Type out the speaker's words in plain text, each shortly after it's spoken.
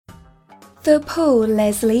The Paul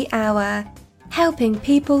Leslie Hour, helping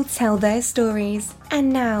people tell their stories.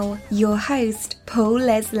 And now, your host, Paul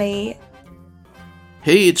Leslie.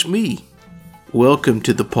 Hey, it's me. Welcome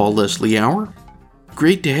to the Paul Leslie Hour.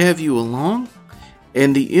 Great to have you along.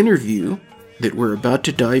 And the interview that we're about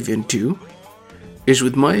to dive into is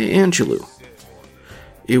with Maya Angelou.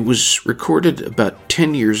 It was recorded about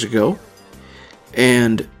 10 years ago,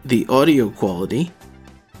 and the audio quality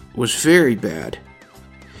was very bad.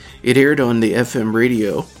 It aired on the FM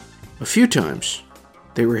radio a few times.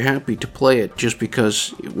 They were happy to play it just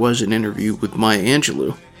because it was an interview with Maya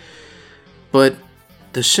Angelou. But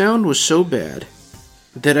the sound was so bad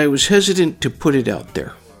that I was hesitant to put it out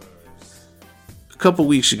there. A couple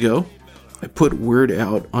weeks ago, I put word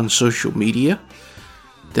out on social media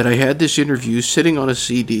that I had this interview sitting on a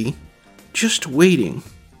CD, just waiting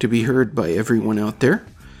to be heard by everyone out there.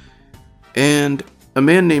 And a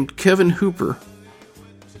man named Kevin Hooper,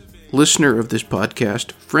 listener of this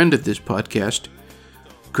podcast, friend of this podcast,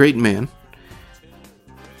 great man,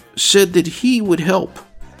 said that he would help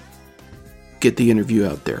get the interview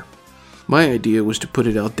out there. My idea was to put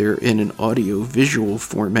it out there in an audio-visual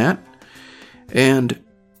format. And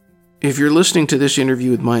if you're listening to this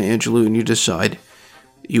interview with Maya Angelou and you decide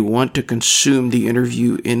you want to consume the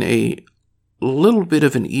interview in a little bit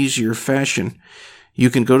of an easier fashion, you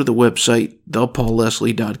can go to the website,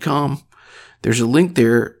 thepaulleslie.com. There's a link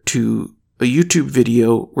there to a YouTube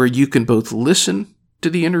video where you can both listen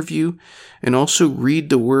to the interview and also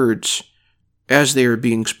read the words as they are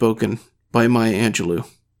being spoken by Maya Angelou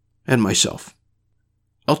and myself.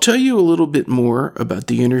 I'll tell you a little bit more about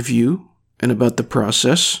the interview and about the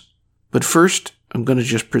process, but first I'm going to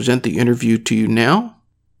just present the interview to you now.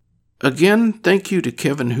 Again, thank you to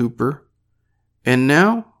Kevin Hooper. And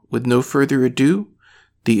now, with no further ado,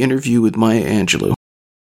 the interview with Maya Angelou.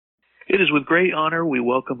 It is with great honor we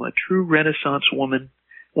welcome a true Renaissance woman,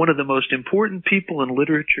 one of the most important people in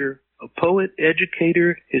literature, a poet,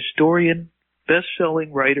 educator, historian,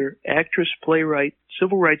 best-selling writer, actress, playwright,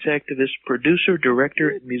 civil rights activist, producer, director,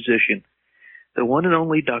 and musician, the one and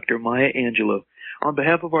only Dr. Maya Angelou. On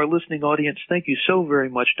behalf of our listening audience, thank you so very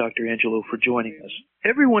much, Dr. Angelou, for joining us.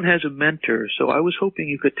 Everyone has a mentor, so I was hoping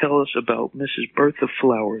you could tell us about Mrs. Bertha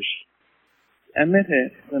Flowers. I met her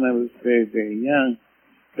when I was very, very young,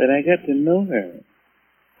 but I got to know her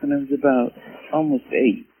when I was about almost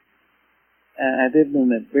 8. I lived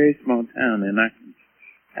in a very small town, and I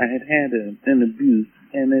had had an abuse,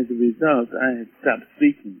 and as a result, I had stopped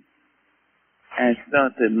speaking. I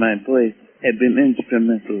thought that my voice had been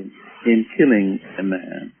instrumental in killing a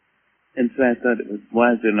man, and so I thought it was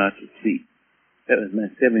wiser not to speak. That was my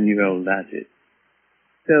 7-year-old logic.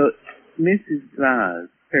 So Mrs. Flowers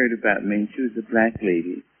heard about me. She was a black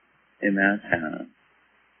lady in our town,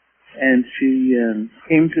 and she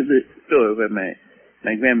came to the store where my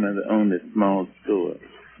grandmother owned a small store.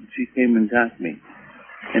 She came and got me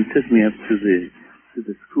and took me up to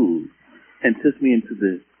the school and took me into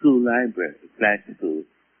the school library, the black school.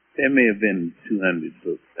 There may have been 200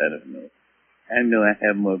 books, I don't know. I know I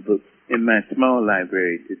have more books in my small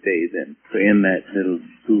library today than were in that little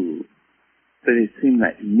school. But it seemed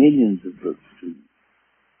like millions of books to me.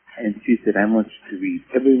 And she said, I want you to read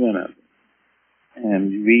every one of them.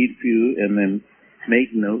 And read a few and then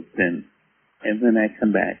make notes, and when I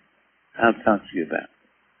come back, I'll talk to you about it.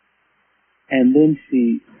 And then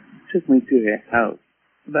she took me to her house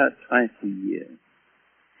about twice a year.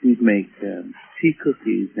 She'd make tea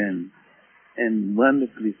cookies and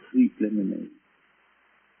wonderfully sweet lemonade.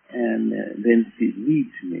 And then she'd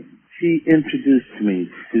read to me. She introduced me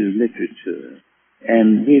to literature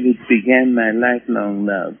and really began my lifelong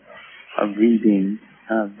love of reading,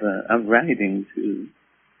 of writing too,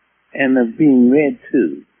 and of being read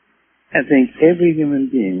to. I think every human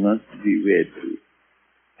being wants to be read to.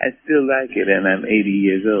 I still like it, and I'm 80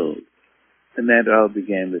 years old. And that all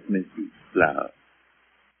began with Mrs. Flowers.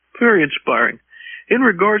 Very inspiring. In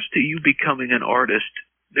regards to you becoming an artist,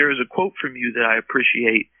 there is a quote from you that I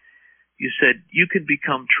appreciate. You said, you can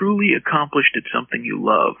become truly accomplished at something you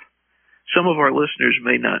love. Some of our listeners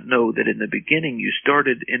may not know that in the beginning you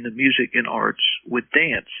started in the music and arts with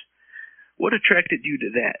dance. What attracted you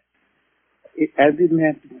to that? I didn't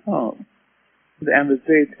have to talk. I was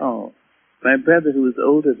very tall. My brother, who was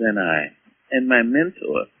older than I, and my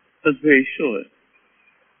mentor, was very short.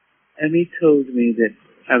 And he told me that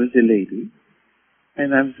I was a lady,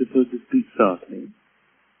 and I was supposed to speak softly,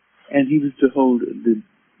 and he was to hold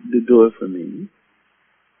the door for me.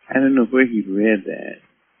 I don't know where he read that,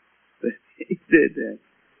 but he said that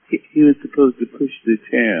he was supposed to push the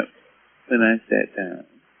chair up when I sat down.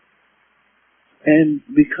 And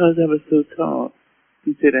because I was so tall,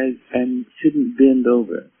 He said I shouldn't bend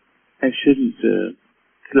over. I shouldn't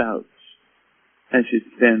slouch. I should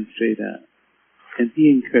stand straight up. And he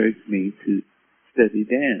encouraged me to study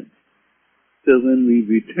dance. So when we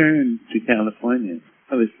returned to California,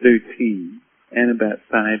 I was 13 and about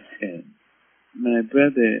 5'10". My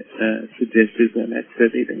brother suggested that I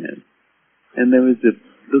study dance. And there was a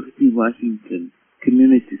Booker T. Washington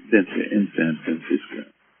Community Center in San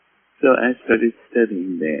Francisco. So I started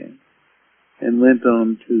studying there and went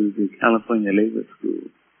on to the California Labor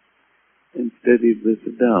School and studied with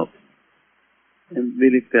adults and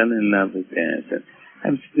really fell in love with dance. And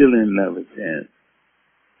I'm still in love with dance.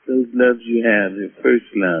 Those loves you have, your first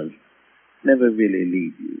love, never really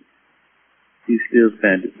leave you. You still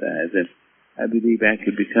fantasize. And I believe I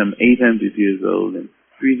could become 800 years old and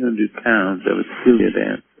 300 pounds. I was still a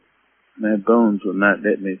dancer. My bones will not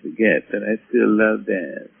let me forget that I still love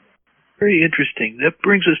dance. Very interesting. That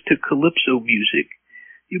brings us to calypso music.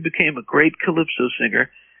 You became a great calypso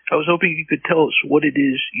singer. I was hoping you could tell us what it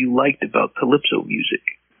is you liked about calypso music.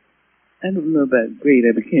 I don't know about great.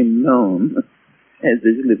 I became known as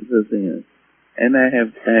a calypso singer. And I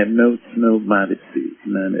have no modesty,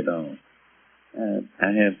 none at all.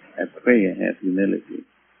 I pray I have humility.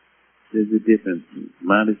 There's a difference.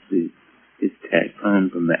 Modesty is tacked on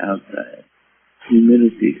from the outside.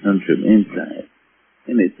 Humility comes from inside.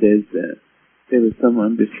 And it says that there was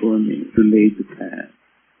someone before me who laid the path.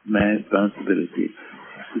 My responsibility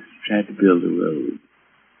was to try to build a road.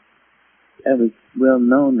 I was well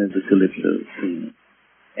known as a calypso singer.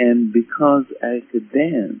 And because I could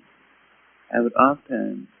dance, I would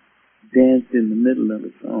often dance in the middle of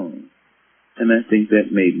a song. And I think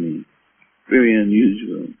that made me very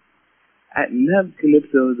unusual. I love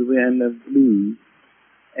calypso the way I love blues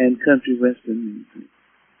and country western music.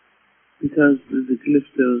 Because the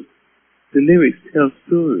calypso, the lyrics tell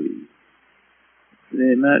stories.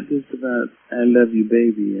 They're not just about, I love you,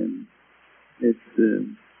 baby, and let's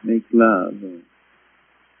make love, or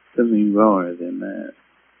something rawer than that.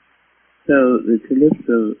 So the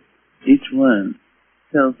calypso, each one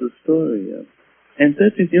tells a story of, and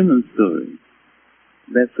such a human story.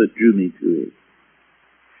 That's what drew me to it.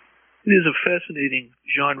 It is a fascinating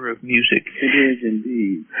genre of music. It is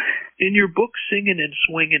indeed. In your book, Singing and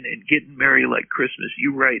Swinging and Getting Merry Like Christmas,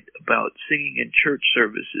 you write about singing in church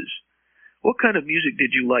services. What kind of music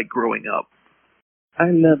did you like growing up? I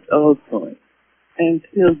loved all sorts, and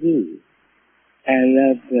still do. I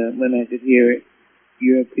loved when I could hear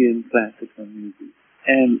European classical music,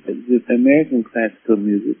 and the American classical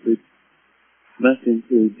music, which must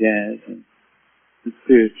include jazz and the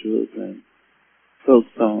spirituals and folk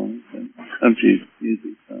songs and country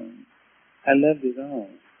music songs. I loved it all.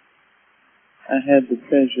 I had the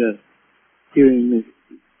pleasure of hearing Miss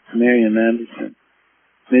Marian Anderson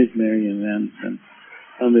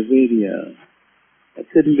on the radio. I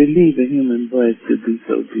couldn't believe a human voice could be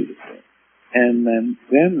so beautiful. And my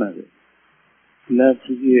grandmother loved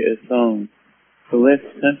to hear a song, a West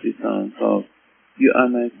Country song called You Are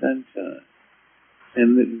My Sunshine.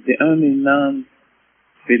 And it was the only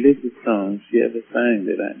non-religious song she ever sang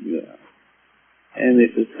that I knew of. And I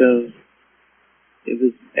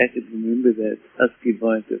could remember that husky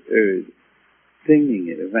voice of hers singing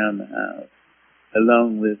it around the house,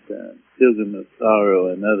 along with Pilgrim of Sorrow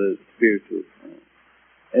and other spiritual songs.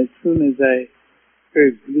 As soon as I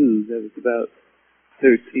heard blues, I was about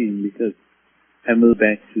 13 because I moved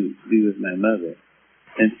back to be with my mother,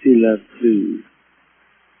 and she loved blues.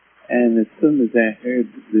 And as soon as I heard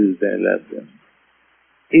the blues, I loved them.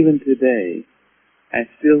 Even today, I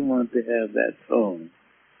still want to have that song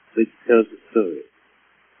which tells a story,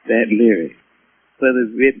 that lyric, whether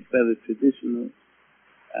written by the traditional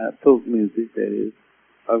folk music, that is,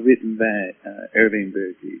 or written by Irving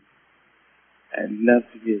Berge. I love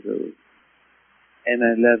to hear those. And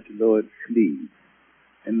I loved Lord Cleave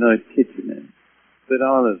and Lord Kitchener. But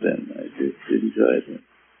all of them, I just enjoyed them.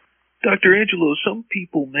 Dr. Angelou, some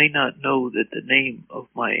people may not know that the name of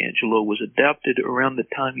Maya Angelou was adapted around the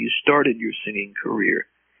time you started your singing career.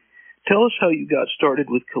 Tell us how you got started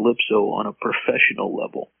with calypso on a professional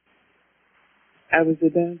level. I was a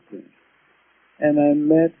dancer, and I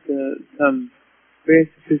met some very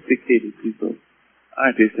sophisticated people,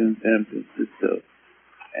 artists in San Francisco,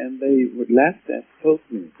 and they laughed at folk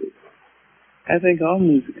music. I think all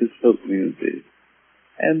music is folk music.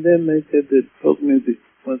 And then they said that folk music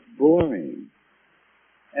was boring.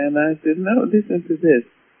 And I said, no, listen to this.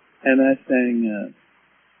 And I sang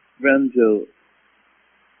Ranjo.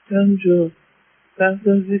 Ranjo,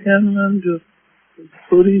 Ranjo,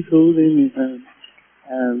 Puri's holding me hand.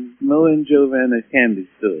 And Mo and Joe ran a candy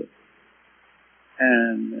store.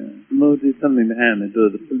 and Mo did something behind the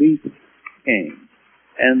door. The police came,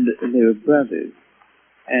 and they were brothers.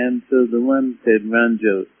 And so the one said,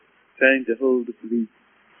 Ranjo, trying to hold the police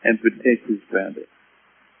and protect his brother.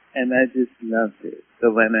 And I just loved it.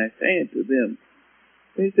 So when I sang it to them,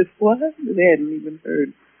 they said, what? They hadn't even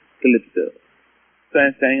heard Calypso. So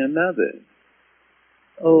I sang another.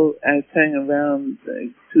 Oh, I sang around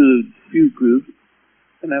to a few groups,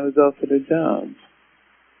 and I was offered a job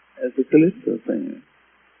as a Calypso singer.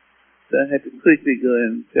 So I had to quickly go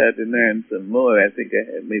and try to learn some more. I think I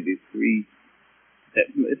had maybe 3.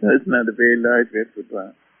 It's not a very large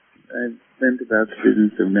repertoire. I went about the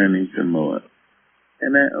business of learning some more.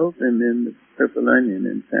 And I opened in the Purple Onion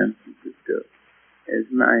in San Francisco as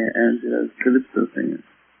Maya Angelou's Calypso singer.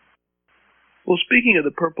 Well, speaking of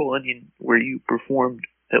the Purple Onion, where you performed,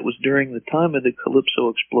 that was during the time of the Calypso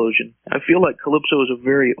explosion. I feel like Calypso is a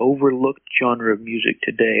very overlooked genre of music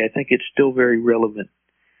today. I think it's still very relevant.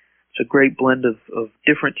 It's a great blend of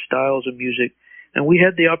different styles of music. And we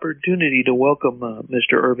had the opportunity to welcome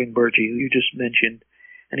Mr. Irving Bergey, who you just mentioned,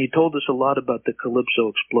 and he told us a lot about the Calypso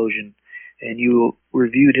explosion, and you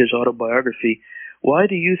reviewed his autobiography. Why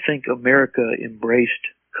do you think America embraced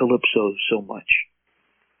Calypso so much?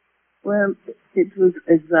 Well, it was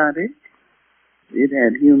exotic. It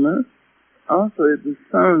had humor. Also, it was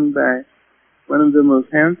sung by one of the most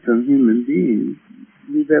handsome human beings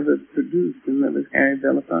we've ever produced, and that was Harry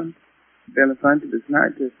Belafonte. Belafonte was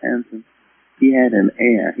not just handsome. He had an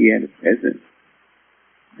air. He had a presence.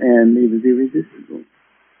 And he was irresistible.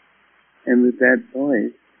 And with that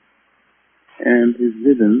voice and his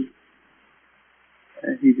rhythm,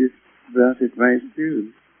 he just brought it right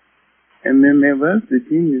through. And then there was the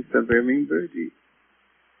genius of Irving Bergey.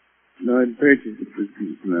 Lord Burgess was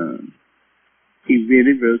his name. He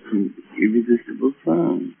really wrote some irresistible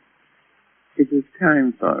songs. It was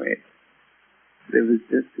time for it. There was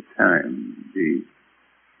just a time. The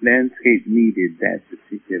landscape needed that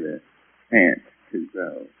particular plant to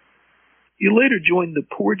grow. You later joined the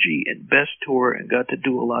Porgy and Bess tour and got to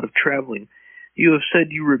do a lot of traveling. You have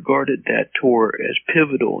said you regarded that tour as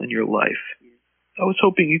pivotal in your life. I was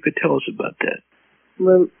hoping you could tell us about that.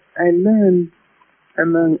 Well, I learned,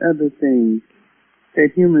 among other things, that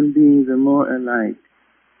human beings are more alike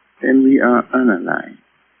than we are unalike.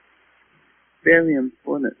 Very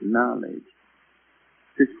important knowledge.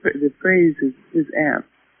 The phrase is apt.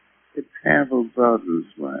 The travel broadens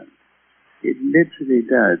one. It literally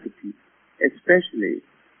does, especially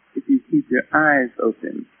if you keep your eyes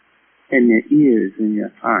open and your ears and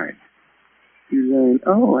your heart. You learn,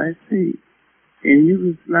 oh, I see. In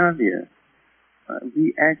Yugoslavia,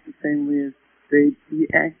 we act the same way as we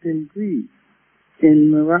act in Greece, in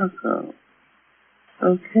Morocco.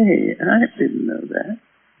 Okay, I didn't know that.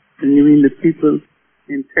 And you mean the people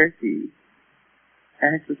in Turkey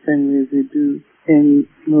act the same way as they do in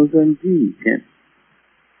Mozambique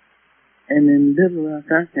and in Little Rock,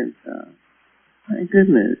 Arkansas. My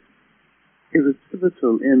goodness. It was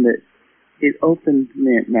pivotal in that it opened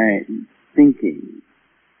my thinking.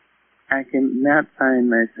 I can not find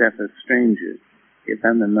myself a stranger if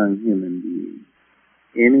I'm among human beings,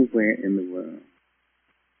 anywhere in the world.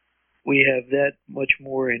 We have that much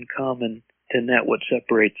more in common than that what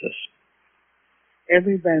separates us.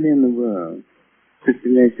 Everybody in the world,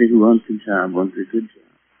 particularly who wants a job, wants a good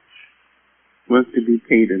job, wants to be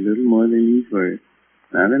paid a little more than he's worth,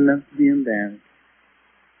 not enough to be embarrassed,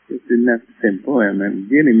 just enough to say, boy, I'm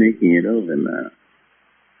really making it over now.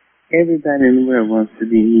 Everybody in the world wants to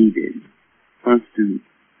be needed, wants to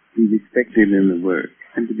be respected in the work,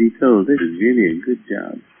 and to be told this is really a good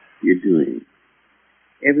job you're doing.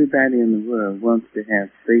 Everybody in the world wants to have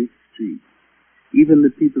safe streets, even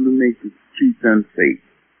the people who make the streets unsafe.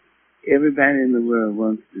 Everybody in the world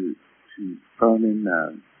wants to fall in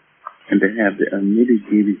love and to have the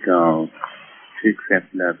unmitigated gall to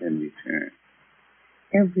accept love in return.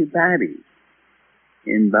 Everybody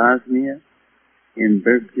in Bosnia, in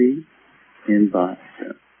Berkeley, in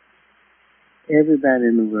Boston. Everybody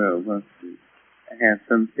in the world wants to have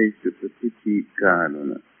some place to propitiate God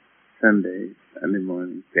on a Sunday, Sunday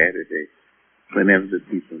morning, Saturday, whenever the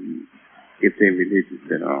people meet, if they're religious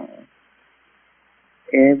at all.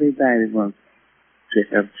 Everybody wants to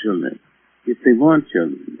have children. If they want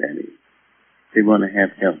children, that is. They want to have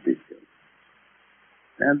healthy children.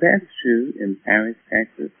 Now that's true in Paris,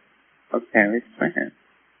 Texas, or Paris, France.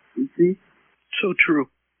 You see? So true.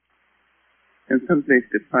 And someplace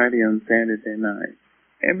to party on Saturday night.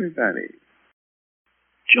 Everybody.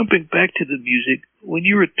 Jumping back to the music, when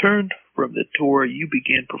you returned from the tour, you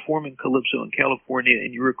began performing Calypso in California,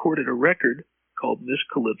 and you recorded a record called Miss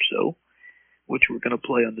Calypso, which we're going to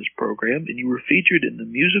play on this program, and you were featured in the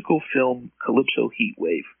musical film Calypso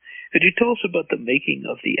Heatwave. Could you tell us about the making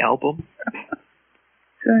of the album?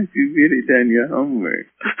 Gosh, you've really done your homework.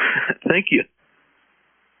 Thank you.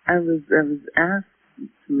 I was asked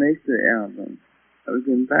to make the album. I was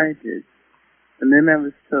invited, and then I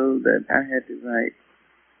was told that I had to write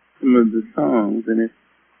some of the songs, and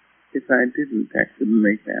if I didn't, I couldn't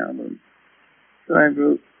make the album. So I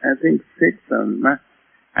wrote, I think, 6 of them.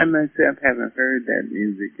 I myself haven't heard that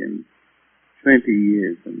music in 20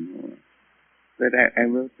 years or more. But I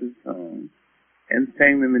wrote the songs and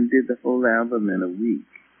sang them and did the whole album in a week.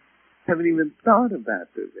 I haven't even thought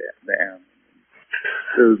about the album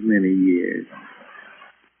those many years.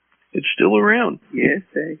 It's still around. Yes,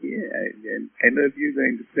 I know if you're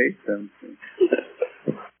going to say something.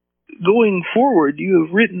 Going forward, you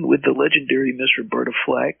have written with the legendary Miss Roberta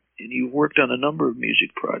Flack, and you've worked on a number of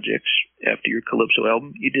music projects after your Calypso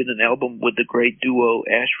album. You did an album with the great duo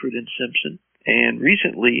Ashford and Simpson, and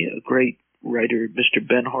recently a great writer, Mr.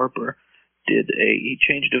 Ben Harper, he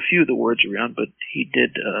changed a few of the words around, but he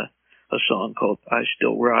did a song called I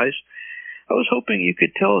Still Rise. I was hoping you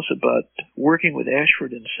could tell us about working with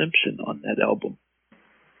Ashford and Simpson on that album.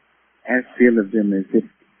 I feel of them as if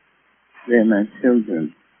they're my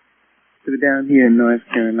children. They were down here in North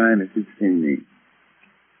Carolina to sing me.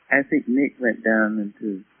 I think Nick went down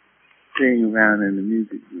into playing around in the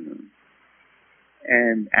music room.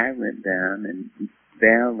 And I went down, and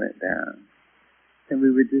Val went down. And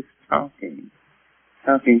we were just talking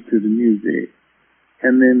to the music.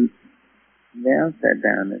 And then Val sat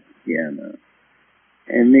down at the piano,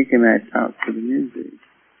 and Nick and I talked to the music.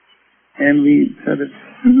 And we sort of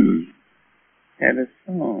had a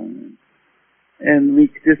song. And we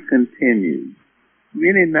just continued,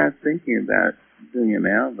 really not thinking about doing an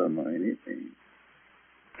album or anything.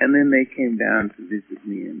 And then they came down to visit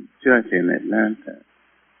me in Georgia and Atlanta.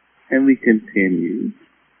 And we continued.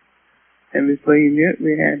 And before you knew it,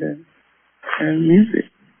 we had a music.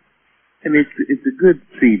 And it's a good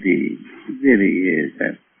CD. It really is.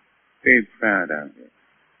 I'm very proud of it.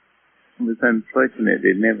 It was unfortunate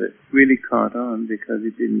it never really caught on because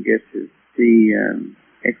it didn't get to the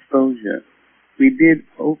exposure. We did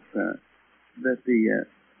Oprah, but the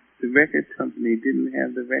record company didn't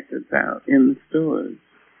have the records out in the stores.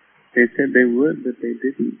 They said they would, but they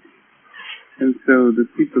didn't. And so the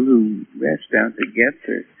people who rushed out to get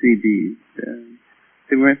their CDs,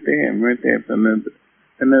 they weren't there for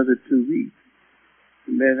another 2 weeks.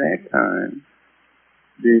 And by that time,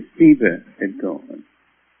 the fever had gone.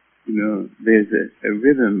 You know, there's a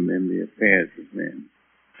rhythm in the affairs of men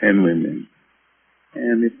and women.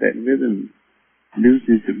 And if that rhythm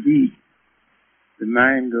loses a beat, the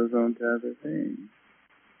mind goes on to other things.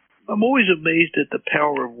 I'm always amazed at the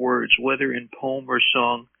power of words, whether in poem or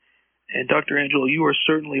song. And Dr. Angelou, you are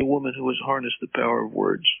certainly a woman who has harnessed the power of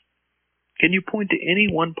words. Can you point to any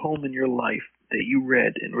one poem in your life that you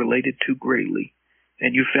read and related to greatly,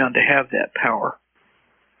 and you found to have that power?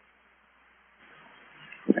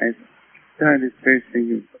 I started first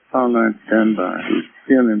thinking of Paul Laurence Dunbar, who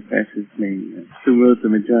still impresses me, who wrote the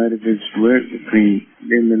majority of his work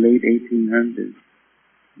in the late 1800s,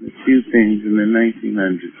 a few things in the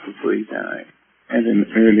 1900s before he died, at an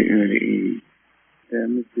early age.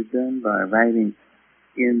 Mr. Dunbar, writing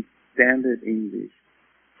in standard English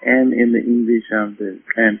and in the English of the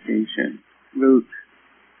plantation, wrote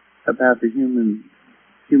about the human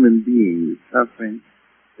being, the suffering,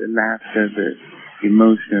 the laughter, the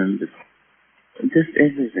emotion, just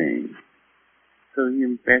everything. So he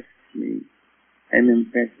impressed me and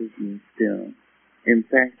impresses me still. In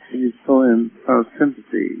fact, his poem called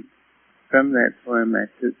Sympathy, from that poem I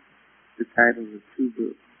took the title of 2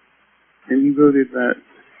 books. And he wrote it about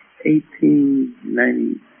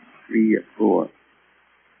 1893 or 4.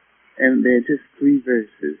 And they're just 3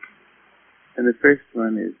 verses. And the first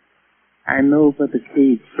one is, I know what the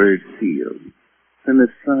cage bird feels when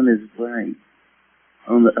the sun is bright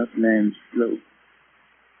on the upland slope,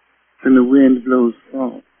 when the wind blows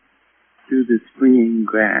soft through the springing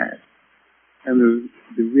grass, and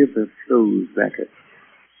the river flows like a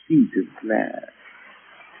sheet of glass,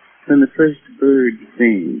 when the first bird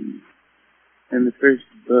sings, and the first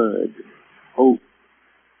bud hopes,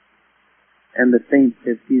 and the faint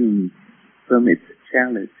perfume from its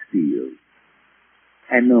chalice feels.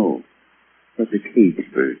 I know what the cage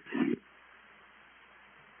bird feels.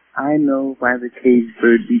 I know why the cage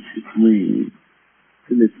bird beats its wings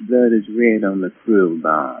till its blood is red on the quill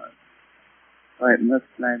bars, why it must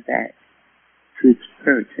fly back to its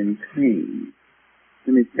perch and cling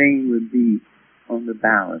when it fain would be on the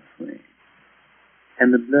bower swing.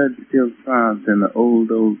 And the blood still throbs in the old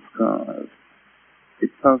scars It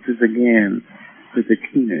pulses again with a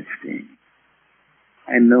keener sting.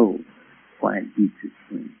 I know why it beats its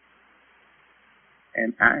wings.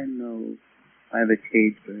 And I know why the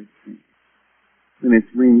cage bird sings. When its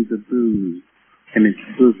wings are bruised and its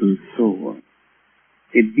bosom sore,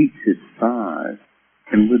 it beats its bars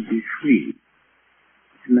and would be free.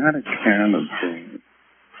 It's not a carol of joy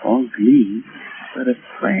or glee, but a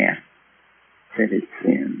prayer that it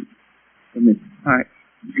sends from its heart's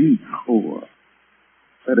deep core,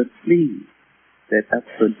 but a plea that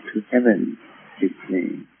upward to heaven it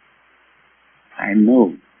sings. I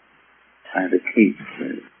know why the cage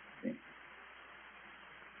bird sings.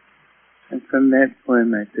 And from that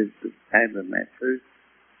poem I took the title of my first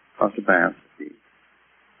autobiography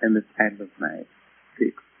and the title of my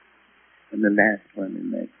sixth and the last one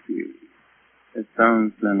in that series, A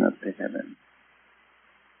Song Slung Up to Heaven.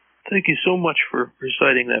 Thank you so much for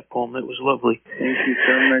reciting that poem. That was lovely. Thank you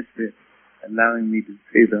so much for allowing me to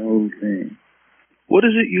say the whole thing. What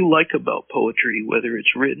is it you like about poetry, whether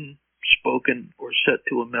it's written, spoken, or set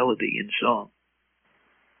to a melody in song?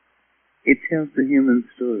 It tells the human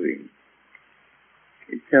story.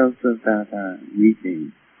 It tells us about our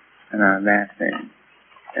weeping and our laughing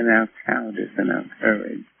and our cowardice and our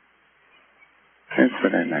courage. That's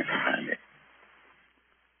what I like about it.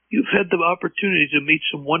 You've had the opportunity to meet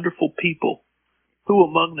some wonderful people. Who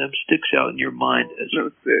among them sticks out in your mind as...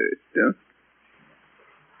 No, sir. Don't.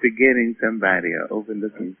 Forgetting somebody or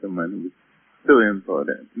overlooking someone who's so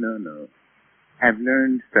important. No. I've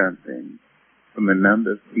learned something from a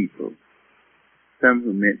number of people, some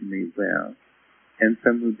who meant me well, and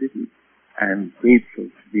some who didn't. I'm grateful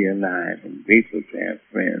to be alive and grateful to have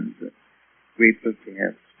friends, grateful to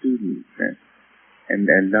have students and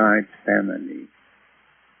a large family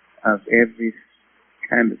of every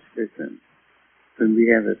kind of person. When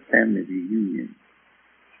we have a family reunion,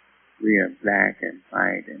 we are black and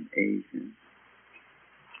white and Asian.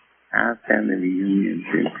 Our family reunions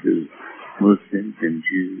include Muslims and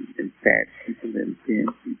Jews and fat people and thin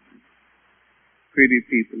people, pretty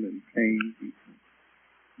people and plain people,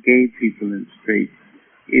 gay people and straight.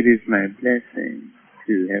 It is my blessing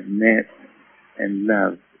to have met and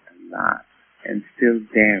loved a lot and still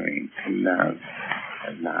daring to love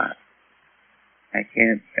a lot. I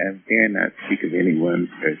dare not speak of any one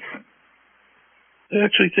person. I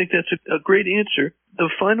actually think that's a great answer. The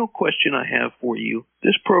final question I have for you,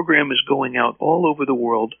 this program is going out all over the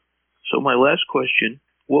world. So my last question,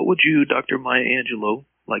 what would you, Dr. Maya Angelou,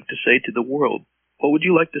 like to say to the world? What would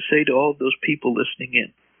you like to say to all of those people listening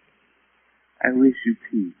in? I wish you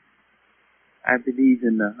peace. I believe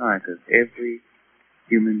in the heart of every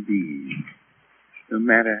human being, no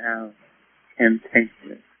matter how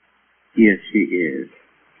cantankerous he or she is,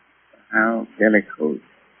 how bellicose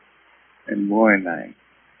and warlike.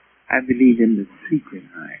 I believe in the secret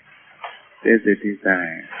heart. There's a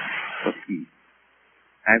desire for peace.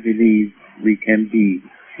 I believe we can be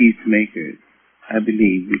peacemakers. I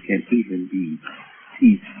believe we can even be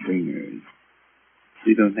peace bringers.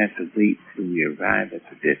 We don't have to wait till we arrive at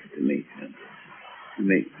the destination to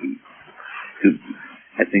make peace.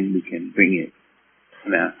 I think we can bring it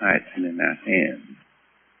in our hearts and in our hands.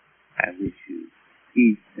 I wish you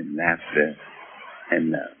peace and laughter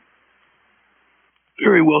and love.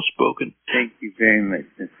 Very well spoken. Thank you very much,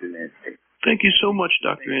 Mr. Leslie. Thank you so much,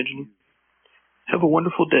 Dr. Angelou. Have a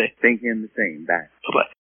wonderful day. Thank you, and the same. Bye.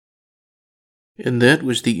 Bye-bye. And that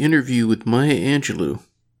was the interview with Maya Angelou,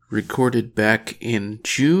 recorded back in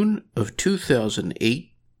June of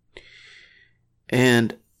 2008.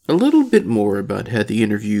 And a little bit more about how the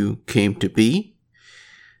interview came to be.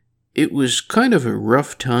 It was kind of a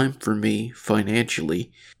rough time for me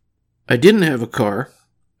financially. I didn't have a car.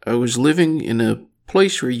 I was living in a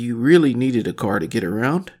place where you really needed a car to get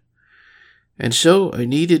around. And so I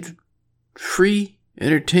needed free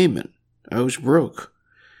entertainment. I was broke.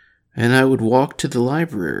 And I would walk to the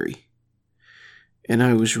library. And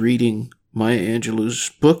I was reading Maya Angelou's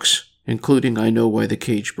books, including I Know Why the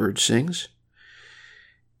Caged Bird Sings.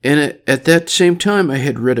 And at that same time, I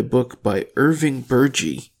had read a book by Irving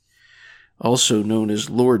Burgess, also known as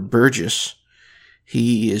Lord Burgess.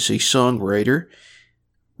 He is a songwriter,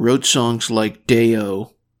 wrote songs like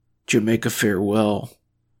Day-O, Jamaica Farewell,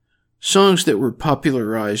 songs that were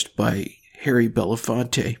popularized by Harry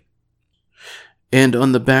Belafonte. And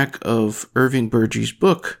on the back of Irving Burgess'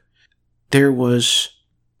 book, there was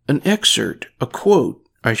an excerpt, a quote,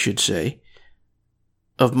 I should say,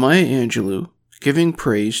 of Maya Angelou giving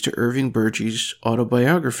praise to Irving Burgess'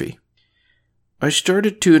 autobiography. I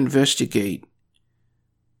started to investigate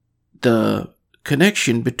the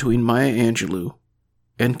connection between Maya Angelou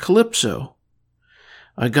and Calypso.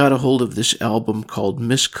 I got a hold of this album called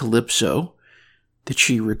Miss Calypso that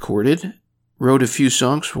she recorded, wrote a few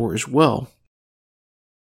songs for as well.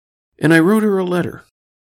 And I wrote her a letter.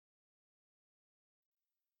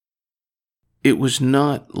 It was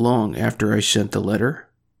not long after I sent the letter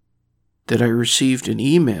that I received an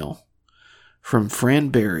email from Fran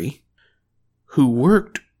Berry, who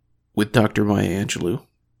worked with Dr. Maya Angelou,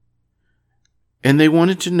 and they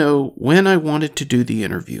wanted to know when I wanted to do the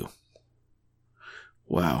interview.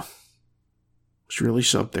 Wow. It's really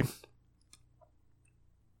something.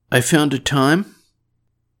 I found a time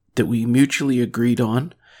that we mutually agreed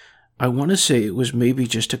on. I want to say it was maybe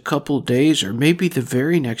just a couple days or maybe the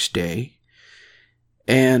very next day.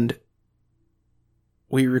 And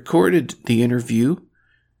we recorded the interview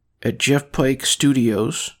at Jeff Pike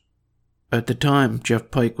Studios. At the time,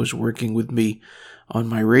 Jeff Pike was working with me on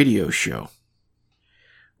my radio show.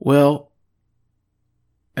 Well,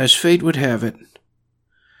 as fate would have it,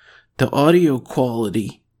 the audio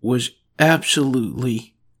quality was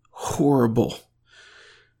absolutely horrible.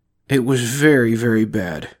 It was very, very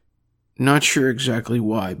bad. Not sure exactly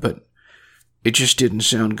why, but it just didn't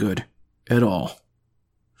sound good at all.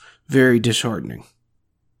 Very disheartening.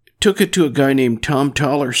 Took it to a guy named Tom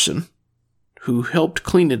Tollerson, who helped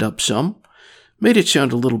clean it up some, made it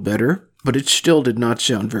sound a little better, but it still did not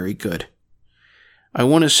sound very good. I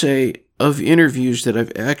want to say, of interviews that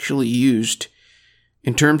I've actually used,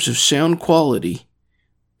 in terms of sound quality,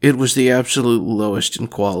 it was the absolute lowest in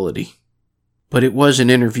quality. But it was an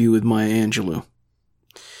interview with Maya Angelou.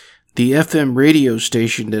 The FM radio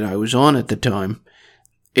station that I was on at the time,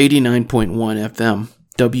 89.1 FM,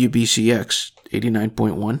 WBCX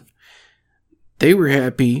 89.1, they were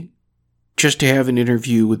happy just to have an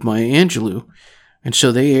interview with Maya Angelou, and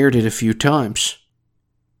so they aired it a few times.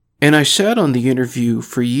 And I sat on the interview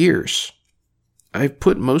for years. I've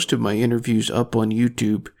put most of my interviews up on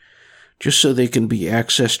YouTube just so they can be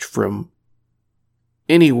accessed from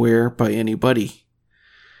anywhere by anybody.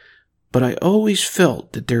 But I always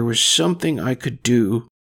felt that there was something I could do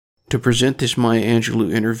to present this Maya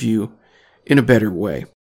Angelou interview in a better way.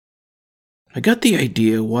 I got the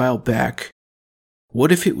idea a while back,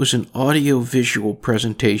 what if it was an audio-visual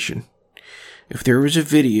presentation? If there was a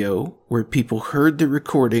video where people heard the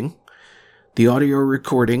recording, the audio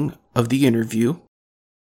recording of the interview,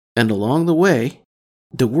 and along the way,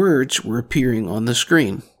 the words were appearing on the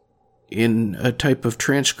screen in a type of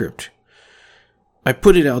transcript. I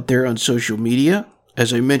put it out there on social media.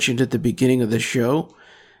 As I mentioned at the beginning of the show,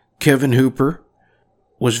 Kevin Hooper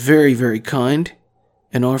was very, very kind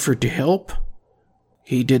and offered to help.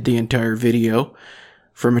 He did the entire video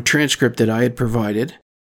from a transcript that I had provided.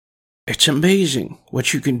 It's amazing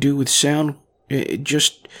what you can do with sound,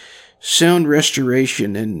 just sound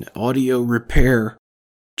restoration and audio repair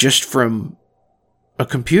just from a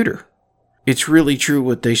computer. It's really true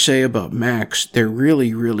what they say about Macs. They're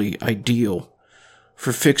really, really ideal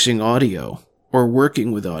for fixing audio or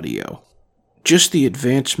working with audio. Just the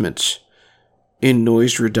advancements in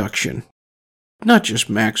noise reduction. Not just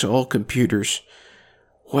Macs, all computers.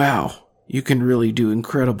 Wow, you can really do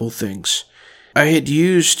incredible things. I had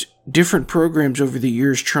used different programs over the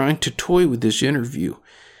years trying to toy with this interview,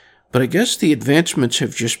 but I guess the advancements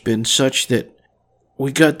have just been such that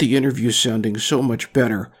we got the interview sounding so much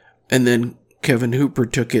better, and then Kevin Hooper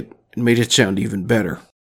took it and made it sound even better.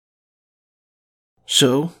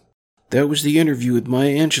 So, that was the interview with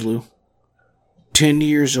Maya Angelou, 10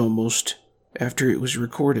 years almost after it was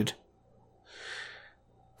recorded.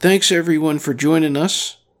 Thanks everyone for joining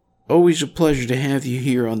us. Always a pleasure to have you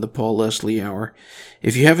here on the Paul Leslie Hour.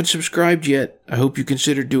 If you haven't subscribed yet, I hope you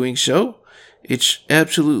consider doing so. It's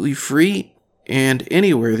absolutely free, and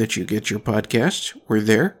anywhere that you get your podcasts, we're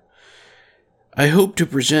there. I hope to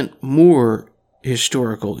present more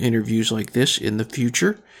historical interviews like this in the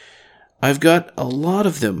future. I've got a lot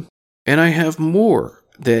of them, and I have more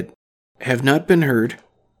that have not been heard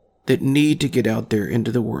that need to get out there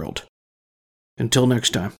into the world. Until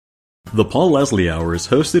next time. The Paul Leslie Hour is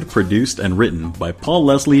hosted, produced, and written by Paul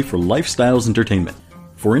Leslie for Lifestyles Entertainment.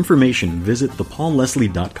 For information, visit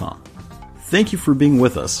thepaulleslie.com. Thank you for being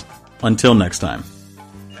with us. Until next time.